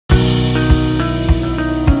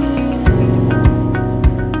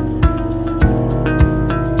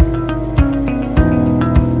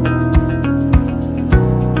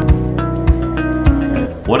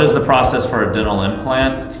process for a dental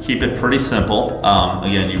implant, to keep it pretty simple,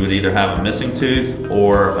 again, you would either have a missing tooth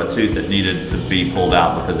or a tooth that needed to be pulled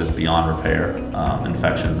out because it's beyond repair.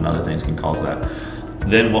 Infections and other things can cause that.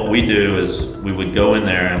 Then what we do is we would go in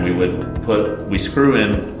there and we screw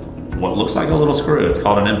in what looks like a little screw. It's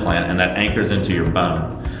called an implant, and that anchors into your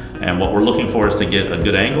bone. And what we're looking for is to get a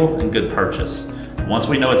good angle and good purchase. Once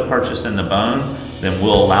we know it's purchased in the bone, then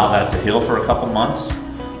we'll allow that to heal for a couple months,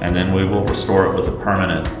 and then we will restore it with a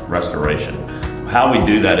permanent restoration. How we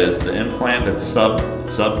do that is the implant that's sub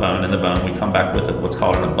bone in the bone, we come back with what's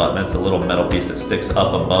called an abutment. It's a little metal piece that sticks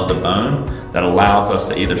up above the bone that allows us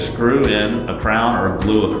to either screw in a crown or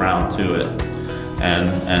glue a crown to it.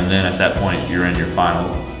 And then at that point, you're in your final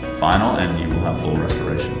and you will have full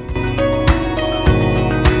restoration.